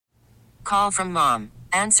Call from mom.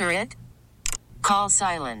 Answer it. Call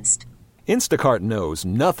silenced. Instacart knows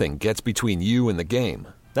nothing gets between you and the game.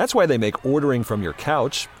 That's why they make ordering from your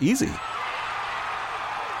couch easy.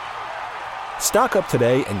 Stock up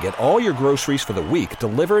today and get all your groceries for the week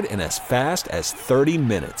delivered in as fast as 30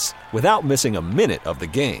 minutes without missing a minute of the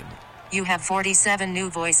game. You have 47 new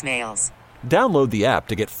voicemails. Download the app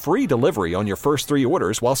to get free delivery on your first 3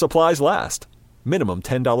 orders while supplies last. Minimum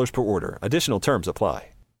 $10 per order. Additional terms apply.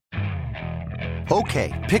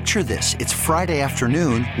 Okay, picture this. It's Friday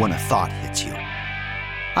afternoon when a thought hits you.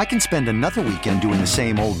 I can spend another weekend doing the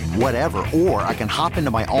same old whatever, or I can hop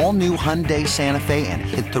into my all-new Hyundai Santa Fe and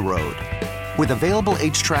hit the road. With available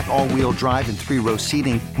H-Track all-wheel drive and 3-row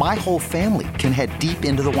seating, my whole family can head deep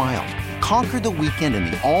into the wild. Conquer the weekend in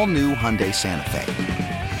the all-new Hyundai Santa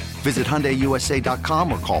Fe. Visit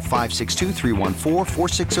HyundaiUSA.com or call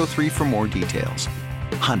 562-314-4603 for more details.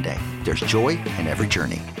 Hyundai, there's joy in every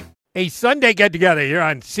journey. A Sunday get-together here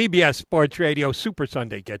on CBS Sports Radio, Super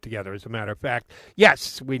Sunday get-together, as a matter of fact.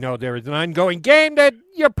 Yes, we know there is an ongoing game that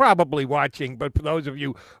you're probably watching, but for those of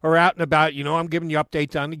you who are out and about, you know I'm giving you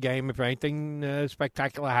updates on the game. If anything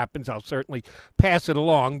spectacular happens, I'll certainly pass it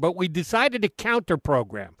along. But we decided to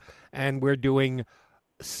counter-program, and we're doing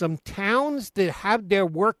some towns that have their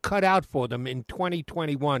work cut out for them in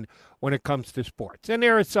 2021 when it comes to sports. And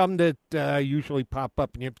there are some that usually pop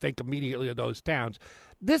up, and you think immediately of those towns.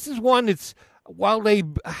 This is one that's, while they've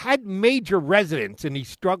had major residents in these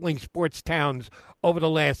struggling sports towns over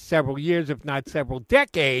the last several years, if not several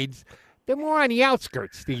decades, they're more on the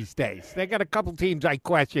outskirts these days. They got a couple teams I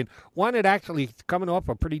question. One that actually is coming off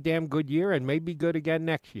a pretty damn good year and may be good again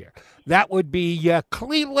next year. That would be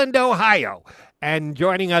Cleveland, Ohio. And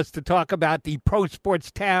joining us to talk about the pro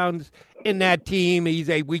sports towns in that team, he's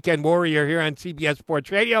a weekend warrior here on CBS Sports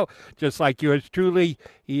Radio, just like yours truly.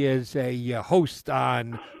 He is a host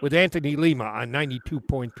with Anthony Lima on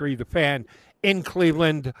 92.3 The Fan in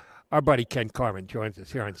Cleveland. Our buddy Ken Carman joins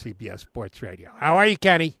us here on CBS Sports Radio. How are you,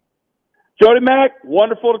 Kenny? Jody Mack,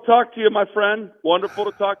 wonderful to talk to you, my friend. Wonderful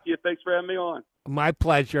to talk to you. Thanks for having me on. My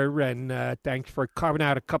pleasure, and thanks for carving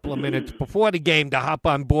out a couple of minutes before the game to hop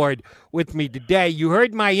on board with me today. You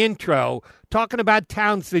heard my intro talking about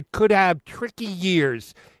towns that could have tricky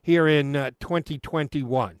years here in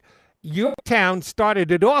 2021. Your town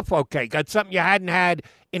started it off okay, got something you hadn't had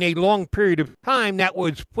in a long period of time. That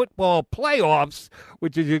was football playoffs,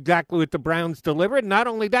 which is exactly what the Browns delivered. Not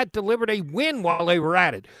only that, delivered a win while they were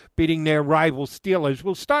at it, beating their rival Steelers.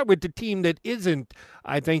 We'll start with the team that isn't,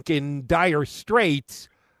 I think, in dire straits.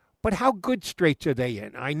 But how good straits are they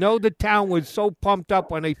in? I know the town was so pumped up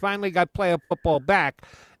when they finally got playoff football back.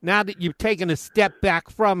 Now that you've taken a step back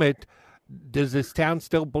from it, does this town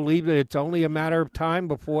still believe that it's only a matter of time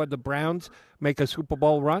before the Browns make a Super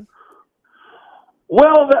Bowl run?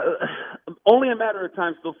 Well, only a matter of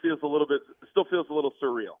time still feels a little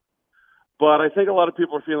surreal. But I think a lot of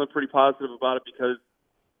people are feeling pretty positive about it because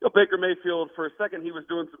Baker Mayfield, for a second, he was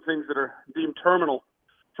doing some things that are deemed terminal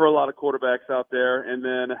for a lot of quarterbacks out there, and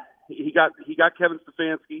then he got Kevin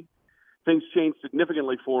Stefanski. Things changed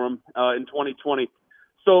significantly for him in 2020.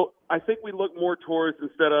 So I think we look more towards,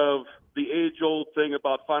 instead of the age-old thing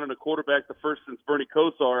about finding a quarterback, the first since Bernie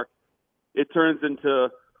Kosar, it turns into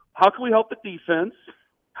how can we help the defense?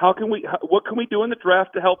 What can we do in the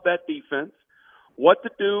draft to help that defense? What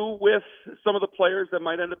to do with some of the players that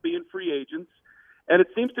might end up being free agents? And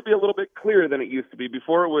it seems to be a little bit clearer than it used to be.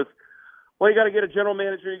 Before it was, well, you got to get a general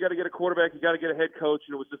manager, you got to get a quarterback, you got to get a head coach,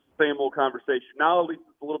 and it was just the same old conversation. Now at least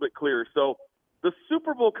it's a little bit clearer. So the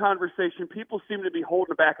Super Bowl conversation, people seem to be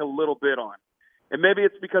holding back a little bit on. And maybe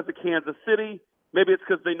it's because of Kansas City. Maybe it's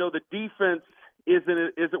because they know the defense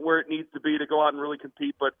isn't where it needs to be to go out and really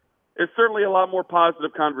compete. But it's certainly a lot more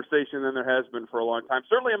positive conversation than there has been for a long time,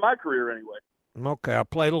 certainly in my career anyway. Okay, I'll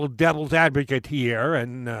play a little devil's advocate here,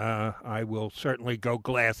 and I will certainly go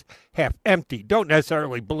glass half empty. Don't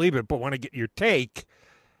necessarily believe it, but want to get your take.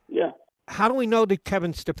 Yeah. How do we know that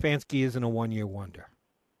Kevin Stefanski isn't a one-year wonder?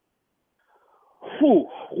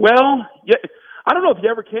 Well, yeah, I don't know if you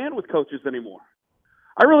ever can with coaches anymore.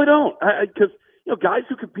 I really don't, because guys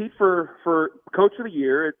who compete for Coach of the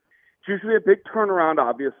Year, it's usually a big turnaround,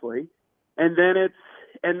 obviously, and then it's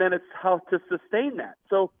how to sustain that.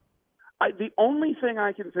 So the only thing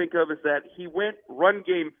I can think of is that he went run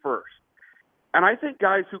game first, and I think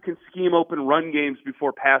guys who can scheme open run games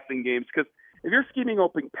before passing games, because if you're scheming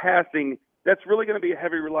open passing, that's really going to be a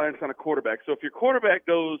heavy reliance on a quarterback. So if your quarterback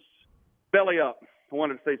goes belly up, I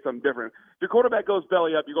wanted to say something different. If your quarterback goes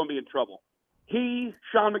belly up, you're going to be in trouble.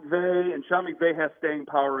 Sean McVay has staying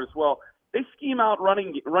power as well. They scheme out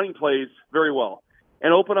running plays very well.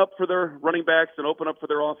 and open up for their running backs and open up for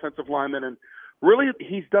their offensive linemen. And really,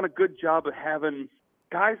 he's done a good job of having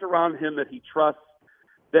guys around him that he trusts,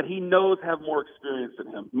 that he knows have more experience than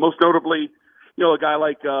him. Most notably, a guy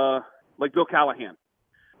like Bill Callahan,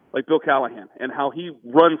 and how he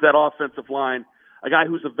runs that offensive line. A guy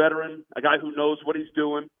who's a veteran, a guy who knows what he's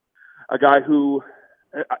doing, a guy who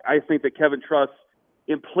I think that Kevin trusts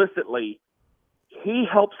implicitly. He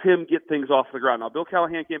helps him get things off the ground. Now, Bill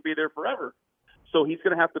Callahan can't be there forever, so he's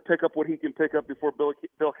going to have to pick up what he can pick up before Bill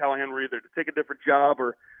Callahan were either to take a different job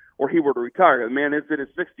or he were to retire. The man is in his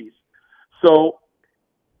 60s. So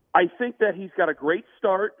I think that he's got a great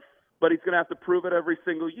start, but he's going to have to prove it every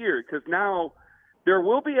single year, because now there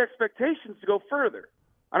will be expectations to go further.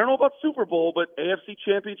 I don't know about Super Bowl, but AFC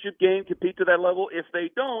Championship game, compete to that level. If they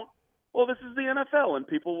don't, well, this is the NFL, and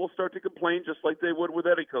people will start to complain just like they would with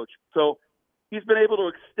any coach. So he's been able to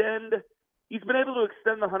extend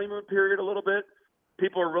the honeymoon period a little bit.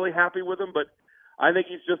 People are really happy with him, but I think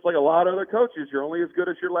he's just like a lot of other coaches. You're only as good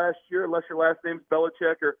as your last year, unless your last name's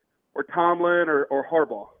Belichick or Tomlin or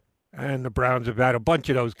Harbaugh. And the Browns have had a bunch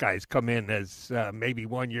of those guys come in as maybe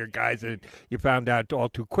one-year guys, and you found out all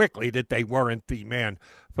too quickly that they weren't the man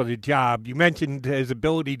for the job. You mentioned his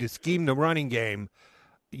ability to scheme the running game.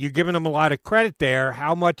 You're giving him a lot of credit there.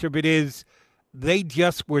 How much of it is they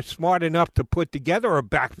just were smart enough to put together a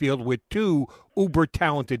backfield with two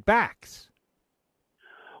uber-talented backs?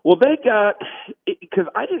 Well, they got – because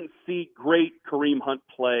I didn't see great Kareem Hunt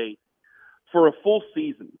play for a full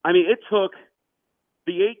season. I mean, it took –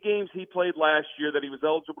 the 8 games he played last year that he was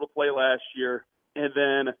eligible to play last year, and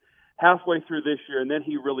then halfway through this year, and then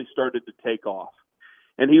he really started to take off.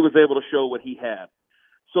 And he was able to show what he had.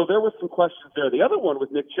 So there were some questions there. The other one was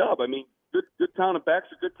Nick Chubb. I mean, good talented backs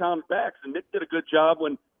are good talented backs, and Nick did a good job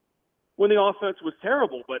when the offense was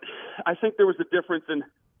terrible. But I think there was a difference in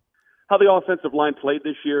how the offensive line played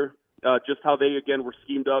this year, just how they, again, were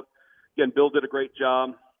schemed up. Again, Bill did a great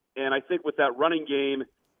job. And I think with that running game,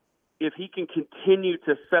 if he can continue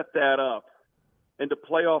to set that up and to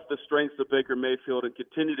play off the strengths of Baker Mayfield and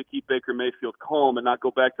continue to keep Baker Mayfield calm and not go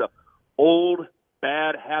back to old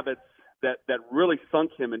bad habits that really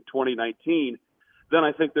sunk him in 2019, then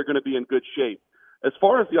I think they're going to be in good shape. As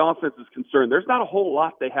far as the offense is concerned, there's not a whole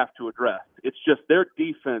lot they have to address. It's just their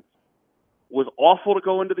defense was awful to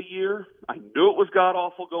go into the year. I knew it was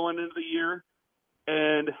god-awful going into the year.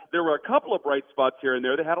 And there were a couple of bright spots here and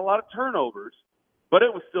there. They had a lot of turnovers, but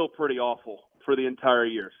it was still pretty awful for the entire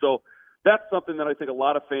year. So that's something that I think a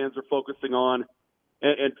lot of fans are focusing on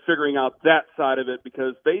and figuring out that side of it,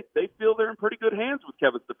 because they feel they're in pretty good hands with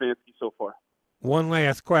Kevin Stefanski so far. One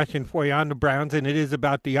last question for you on the Browns, and it is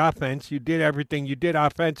about the offense. You did everything you did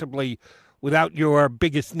offensively without your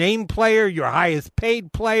biggest name player, your highest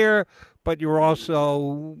paid player, but you're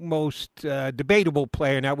also most debatable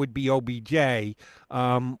player, and that would be OBJ.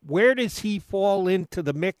 Where does he fall into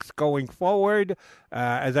the mix going forward?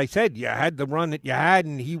 As I said, you had the run that you had,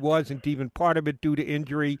 and he wasn't even part of it due to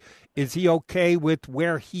injury. Is he okay with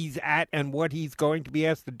where he's at and what he's going to be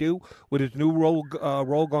asked to do with his new role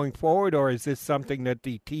going forward, or is this something that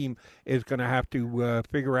the team is going to have to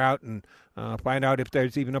figure out and find out if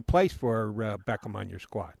there's even a place for Beckham on your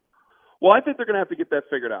squad? Well, I think they're going to have to get that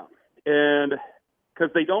figured out. And because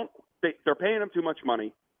they're paying him too much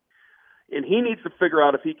money, and he needs to figure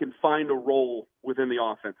out if he can find a role within the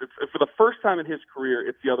offense. For the first time in his career,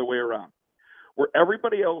 it's the other way around, where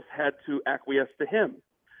everybody else had to acquiesce to him,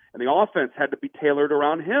 and the offense had to be tailored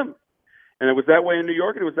around him. And it was that way in New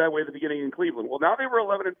York, and it was that way at the beginning in Cleveland. Well, now they were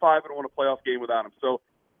 11-5 and won a playoff game without him. So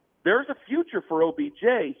there's a future for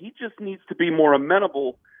OBJ. He just needs to be more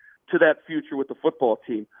amenable to that future with the football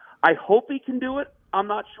team. I hope he can do it. I'm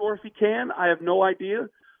not sure if he can. I have no idea.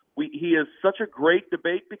 He is such a great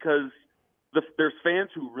debate because there's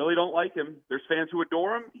fans who really don't like him. There's fans who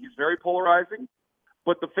adore him. He's very polarizing.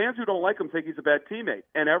 But the fans who don't like him think he's a bad teammate.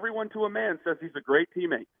 And everyone to a man says he's a great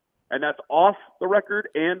teammate. And that's off the record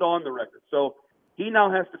and on the record. So he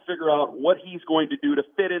now has to figure out what he's going to do to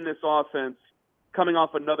fit in this offense coming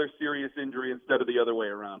off another serious injury instead of the other way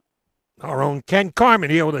around. Our own Ken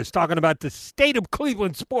Carman here with us talking about the state of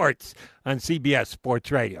Cleveland sports on CBS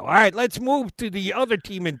Sports Radio. All right, let's move to the other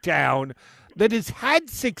team in town that has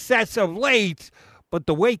had success of late, but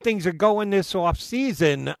the way things are going this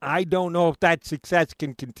offseason, I don't know if that success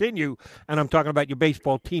can continue. And I'm talking about your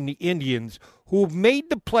baseball team, the Indians, who have made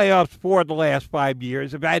the playoffs for the last 5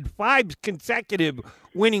 years, have had 5 consecutive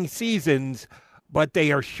winning seasons, but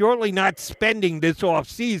they are surely not spending this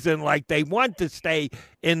offseason like they want to stay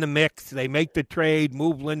in the mix. They make the trade,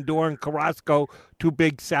 move Lindor and Carrasco, 2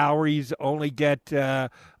 big salaries, only get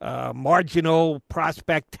marginal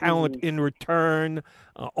prospect talent in return.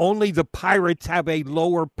 Only the Pirates have a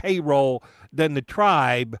lower payroll than the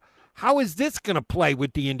Tribe. How is this going to play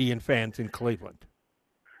with the Indian fans in Cleveland?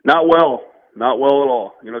 Not well. Not well at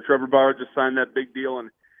all. Trevor Bauer just signed that big deal, and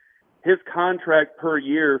his contract per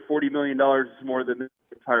year, $40 million, is more than the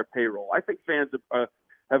entire payroll. I think fans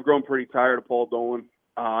have grown pretty tired of Paul Dolan.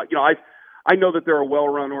 I know that they're a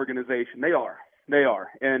well-run organization. They are.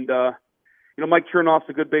 And, Mike Chernoff's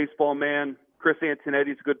a good baseball man. Chris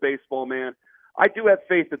Antonetti's a good baseball man. I do have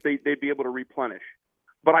faith that they'd be able to replenish.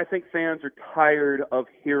 But I think fans are tired of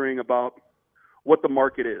hearing about what the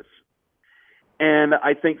market is. And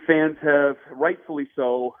I think fans have, rightfully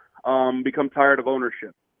so, become tired of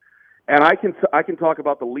ownership. And I can talk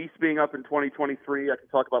about the lease being up in 2023. I can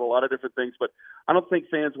talk about a lot of different things, but I don't think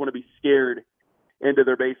fans want to be scared into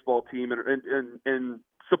their baseball team and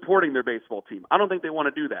supporting their baseball team. I don't think they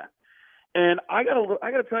want to do that. And I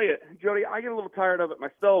gotta tell you, Jody, I get a little tired of it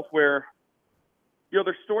myself. Where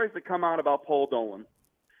there's stories that come out about Paul Dolan,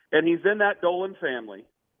 and he's in that Dolan family,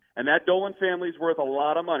 and that Dolan family's worth a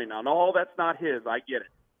lot of money. Now, no, that's not his. I get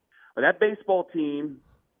it, but that baseball team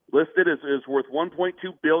listed is worth $1.2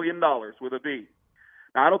 billion with a B.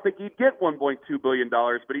 Now, I don't think he'd get $1.2 billion,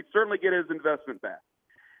 but he'd certainly get his investment back.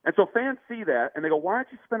 And so fans see that, and they go, why aren't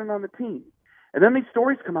you spending on the team? And then these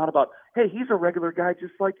stories come out about, hey, he's a regular guy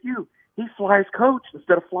just like you. He flies coach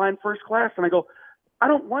instead of flying first class. And I go, I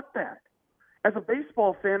don't want that. As a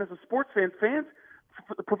baseball fan, as a sports fan, fans,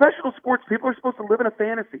 professional sports people are supposed to live in a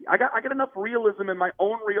fantasy. I got enough realism in my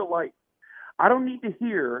own real life. I don't need to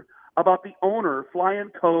hear about the owner flying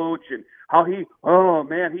coach and how he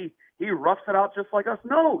roughs it out just like us.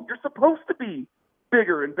 No, you're supposed to be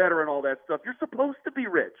bigger and better and all that stuff. You're supposed to be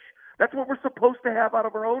rich. That's what we're supposed to have out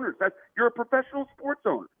of our owners. You're a professional sports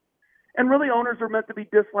owner. And really, owners are meant to be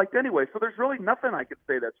disliked anyway, so there's really nothing I could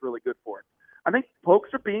say that's really good for it. I think folks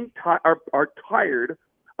are being are tired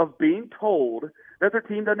of being told that their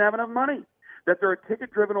team doesn't have enough money, that they're a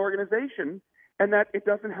ticket-driven organization, and that it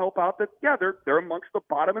doesn't help out that, they're amongst the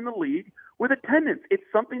bottom in the league with attendance. It's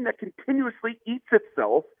something that continuously eats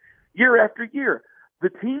itself year after year. The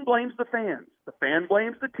team blames the fans. The fan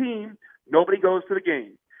blames the team. Nobody goes to the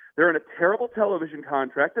game. They're in a terrible television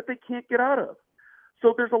contract that they can't get out of.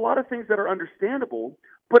 So there's a lot of things that are understandable,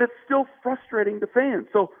 but it's still frustrating to fans.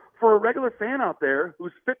 So for a regular fan out there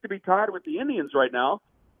who's fit to be tied with the Indians right now,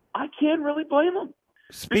 I can't really blame them.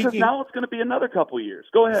 Because now it's going to be another couple of years.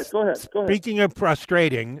 Go ahead. Speaking of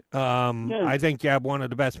frustrating, I think you have one of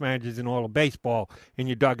the best managers in all of baseball in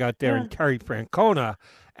your dugout there in Terry Francona.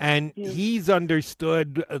 And he's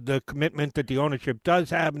understood the commitment that the ownership does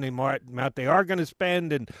have and the amount they are going to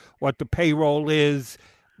spend and what the payroll is.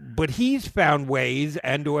 But he's found ways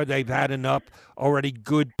or they've had enough already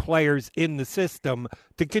good players in the system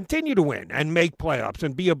to continue to win and make playoffs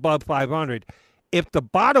and be above 500. If the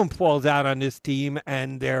bottom falls out on this team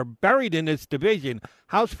and they're buried in this division,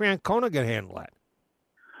 how's Francona going to handle that?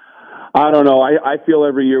 I don't know. I feel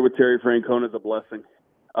every year with Terry Francona is a blessing.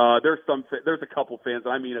 There's a couple fans,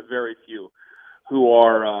 I mean a very few, who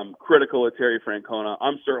are critical of Terry Francona.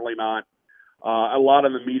 I'm certainly not. A lot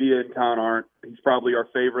of the media in town aren't. He's probably our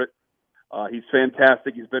favorite. He's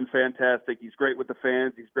fantastic. He's been fantastic. He's great with the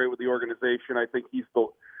fans. He's great with the organization. I think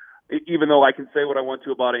even though I can say what I want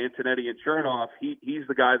to about Antonetti and Chernoff, he's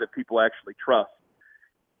the guy that people actually trust.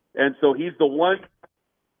 And so he's the one,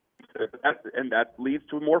 and that leads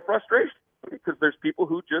to more frustration because there's people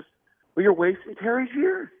who you're wasting Terry's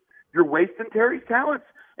years. You're wasting Terry's talents.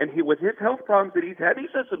 And with his health problems that he's had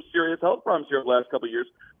some serious health problems here the last couple of years.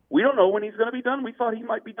 We don't know when he's going to be done. We thought he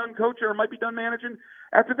might be done coaching or might be done managing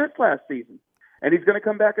after this last season. And he's going to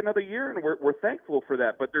come back another year, and we're thankful for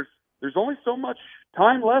that. But there's only so much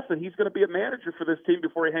time left, and he's going to be a manager for this team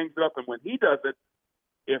before he hangs it up. And when he does it,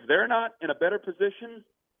 if they're not in a better position,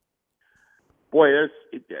 boy,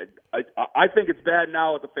 I think it's bad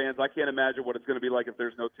now with the fans. I can't imagine what it's going to be like if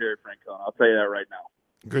there's no Terry Francona. I'll tell you that right now.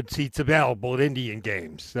 Good seats available at Indian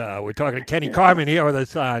games. We're talking to Kenny Carman here with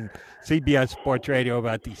us on CBS Sports Radio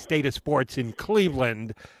about the state of sports in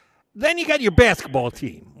Cleveland. Then you got your basketball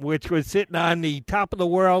team, which was sitting on the top of the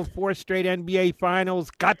world, 4 straight NBA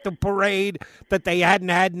finals, got the parade that they hadn't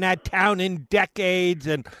had in that town in decades,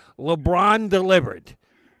 and LeBron delivered.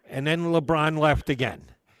 And then LeBron left again.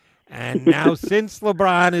 And now since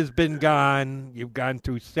LeBron has been gone, you've gone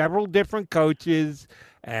through several different coaches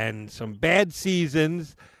and some bad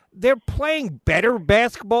seasons. They're playing better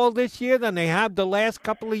basketball this year than they have the last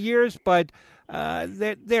couple of years, but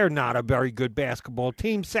they're not a very good basketball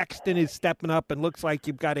team. Sexton is stepping up and looks like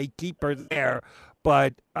you've got a keeper there.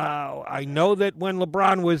 But I know that when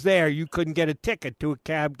LeBron was there, you couldn't get a ticket to a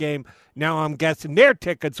Cab game. Now I'm guessing their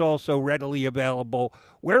tickets also readily available.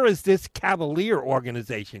 Where is this Cavalier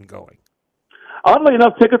organization going? Oddly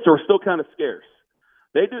enough, tickets are still kind of scarce.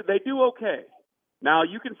 They do okay. Now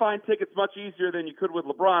you can find tickets much easier than you could with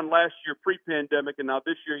LeBron last year pre-pandemic, and now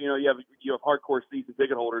this year, you have hardcore season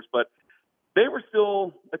ticket holders, but they were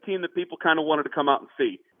still a team that people kind of wanted to come out and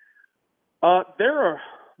see. They're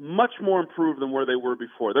much more improved than where they were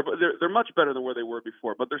before. They're much better than where they were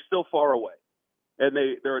before, but they're still far away. And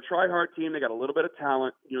they're a try-hard team. They got a little bit of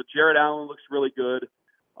talent. Jared Allen looks really good.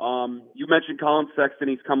 You mentioned Colin Sexton.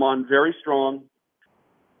 He's come on very strong.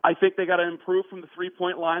 I think they got to improve from the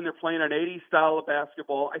three-point line. They're playing an 80s style of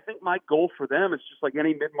basketball. I think my goal for them is just like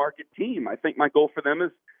any mid-market team. I think my goal for them is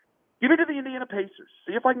give it to the Indiana Pacers.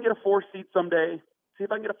 See if I can get a 4 seed someday. See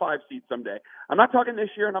if I can get a 5 seed someday. I'm not talking this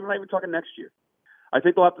year, and I'm not even talking next year. I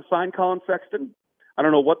think they'll have to sign Colin Sexton. I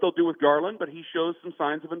don't know what they'll do with Garland, but he shows some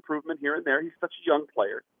signs of improvement here and there. He's such a young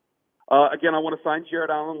player. Again, I want to sign Jared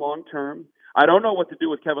Allen long-term. I don't know what to do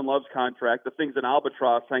with Kevin Love's contract. The thing's an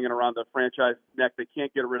albatross hanging around the franchise neck. They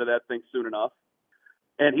can't get rid of that thing soon enough.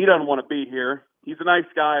 And he doesn't want to be here. He's a nice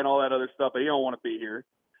guy and all that other stuff, but he don't want to be here.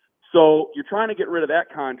 So you're trying to get rid of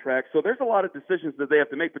that contract. So there's a lot of decisions that they have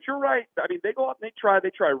to make. But you're right. I mean, they go out and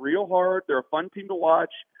they try real hard. They're a fun team to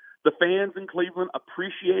watch. The fans in Cleveland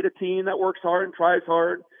appreciate a team that works hard and tries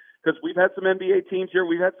hard, because we've had some NBA teams here.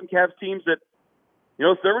 We've had some Cavs teams that,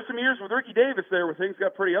 there were some years with Ricky Davis there where things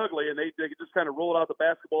got pretty ugly, and they just kind of rolled out the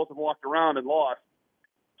basketballs and walked around and lost.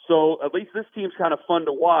 So at least this team's kind of fun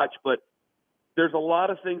to watch, but there's a lot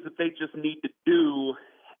of things that they just need to do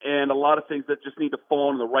and a lot of things that just need to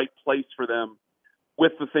fall in the right place for them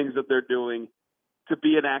with the things that they're doing to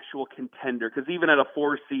be an actual contender. Because even at a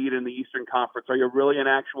 4 seed in the Eastern Conference, are you really an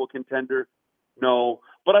actual contender? No.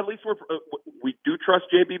 But at least we do trust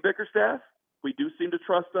J.B. Bickerstaff. We do seem to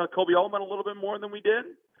trust Kobe Altman a little bit more than we did.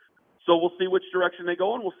 So we'll see which direction they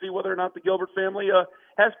go, and we'll see whether or not the Gilbert family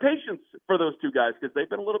has patience for those two guys, because they've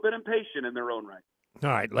been a little bit impatient in their own right.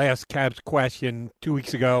 All right, last Cavs question. 2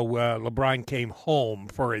 weeks ago, LeBron came home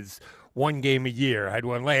for his one game a year. Had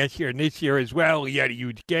one last year and this year as well. He had a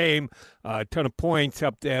huge game, a ton of points,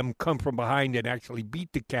 helped them come from behind and actually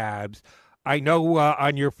beat the Cavs. I know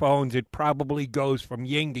on your phones it probably goes from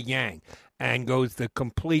yin to yang and goes the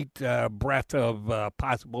complete breadth of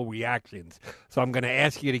possible reactions. So I'm going to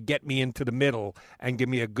ask you to get me into the middle and give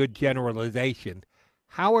me a good generalization.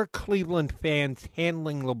 How are Cleveland fans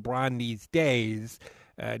handling LeBron these days?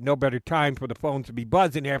 No better time for the phones to be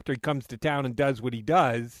buzzing after he comes to town and does what he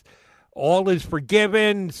does. All is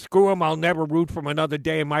forgiven. Screw him. I'll never root for him another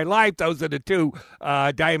day in my life. Those are the two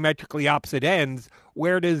diametrically opposite ends.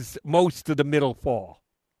 Where does most of the middle fall?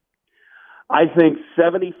 I think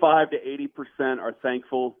 75 to 80% are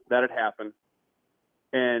thankful that it happened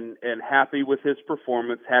and happy with his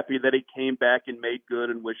performance, happy that he came back and made good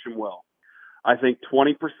and wish him well. I think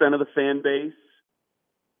 20% of the fan base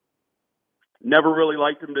never really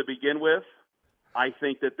liked him to begin with. I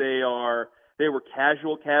think that they were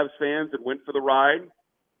casual Cavs fans that went for the ride.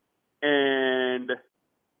 And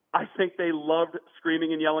I think they loved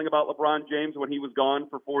screaming and yelling about LeBron James when he was gone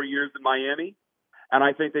for 4 years in Miami. And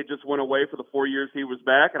I think they just went away for the 4 years he was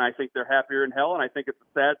back. And I think they're happier in hell. And I think it's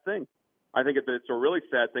a sad thing. I think it's a really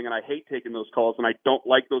sad thing. And I hate taking those calls. And I don't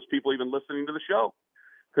like those people even listening to the show.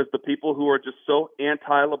 Because the people who are just so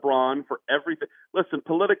anti-LeBron for everything. Listen,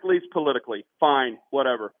 politically is politically. Fine,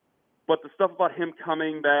 whatever. But the stuff about him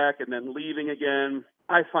coming back and then leaving again,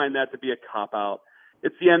 I find that to be a cop-out.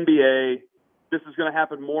 It's the NBA. This is going to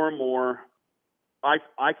happen more and more.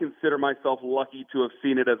 I consider myself lucky to have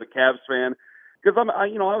seen it as a Cavs fan. Because I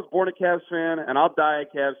was born a Cavs fan, and I'll die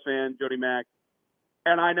a Cavs fan, Jody Mack.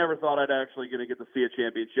 And I never thought I'd actually going to get to see a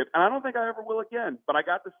championship. And I don't think I ever will again. But I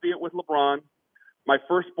got to see it with LeBron. My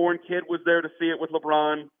firstborn kid was there to see it with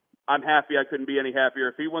LeBron. I'm happy. I couldn't be any happier.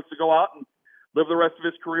 If he wants to go out and live the rest of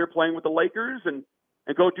his career playing with the Lakers and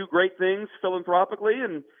go do great things philanthropically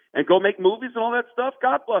and go make movies and all that stuff,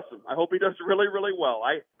 God bless him. I hope he does really, really well.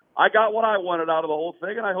 I got what I wanted out of the whole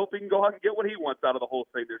thing, and I hope he can go out and get what he wants out of the whole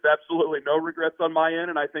thing. There's absolutely no regrets on my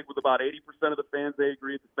end, and I think with about 80% of the fans, they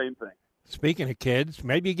agree at the same thing. Speaking of kids,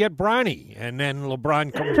 maybe you get Bronny, and then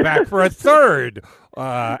LeBron comes back for a third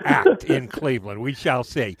act in Cleveland. We shall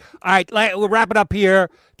see. All right, we'll wrap it up here.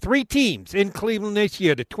 3 teams in Cleveland this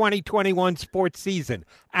year, the 2021 sports season.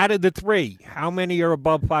 Out of the 3, how many are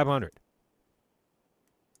above 500?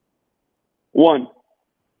 1.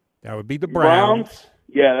 That would be the Browns.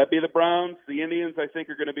 Yeah, that'd be the Browns. The Indians, I think,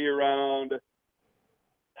 are going to be around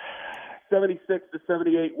 76 to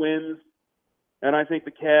 78 wins, and I think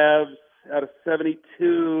the Cavs out of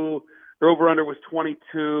 72, their over/under was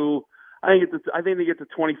 22. I think they get to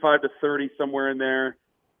 25 to 30, somewhere in there,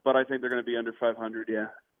 but I think they're going to be under 500. Yeah.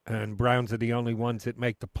 And Browns are the only ones that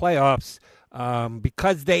make the playoffs.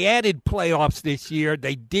 Because they added playoffs this year,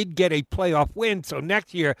 they did get a playoff win. So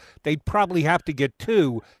next year, they'd probably have to get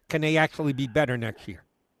 2. Can they actually be better next year?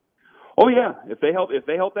 Oh yeah, if they help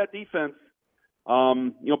that defense,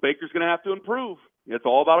 Baker's going to have to improve. It's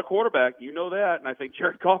all about a quarterback, you know that, and I think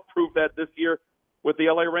Jared Goff proved that this year with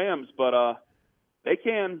the LA Rams. But they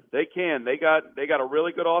can. They got a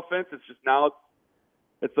really good offense. It's just now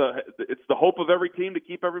it's the hope of every team to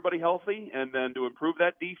keep everybody healthy and then to improve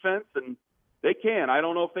that defense, and they can. I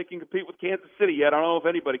don't know if they can compete with Kansas City yet. I don't know if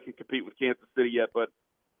anybody can compete with Kansas City yet, but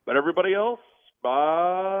everybody else,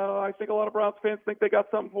 I think a lot of Browns fans think they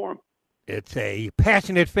got something for them. It's a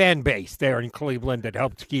passionate fan base there in Cleveland that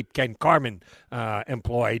helps keep Ken Carman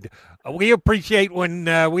employed. We appreciate when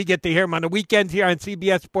we get to hear him on the weekends here on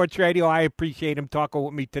CBS Sports Radio. I appreciate him talking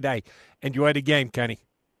with me today. Enjoy the game, Kenny.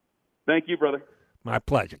 Thank you, brother. My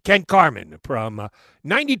pleasure. Ken Carman from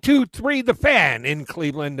 92.3 The Fan in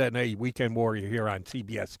Cleveland and a weekend warrior here on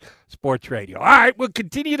CBS Sports Radio. All right, we'll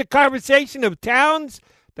continue the conversation of towns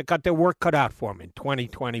that got their work cut out for them in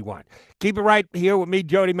 2021. Keep it right here with me,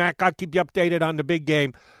 Jody Mack. I'll keep you updated on the big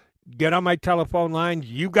game. Get on my telephone lines.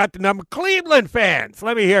 You got the number. Cleveland fans,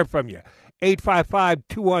 let me hear from you.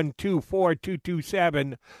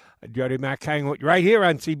 855-212-4227. Jody Mack hanging with you right here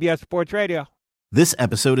on CBS Sports Radio. This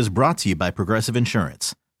episode is brought to you by Progressive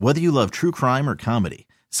Insurance. Whether you love true crime or comedy,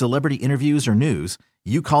 celebrity interviews or news,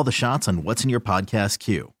 you call the shots on what's in your podcast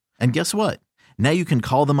queue. And guess what? Now you can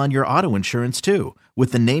call them on your auto insurance too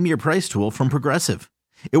with the Name Your Price tool from Progressive.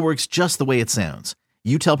 It works just the way it sounds.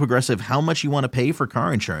 You tell Progressive how much you want to pay for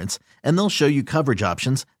car insurance, and they'll show you coverage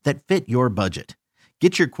options that fit your budget.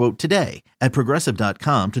 Get your quote today at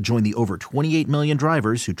Progressive.com to join the over 28 million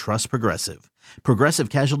drivers who trust Progressive. Progressive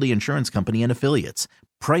Casualty Insurance Company and Affiliates.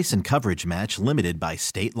 Price and coverage match limited by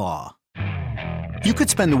state law. You could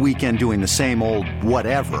spend the weekend doing the same old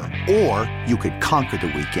whatever, or you could conquer the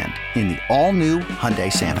weekend in the all-new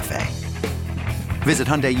Hyundai Santa Fe. Visit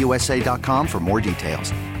HyundaiUSA.com for more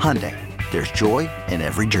details. Hyundai, there's joy in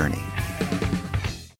every journey.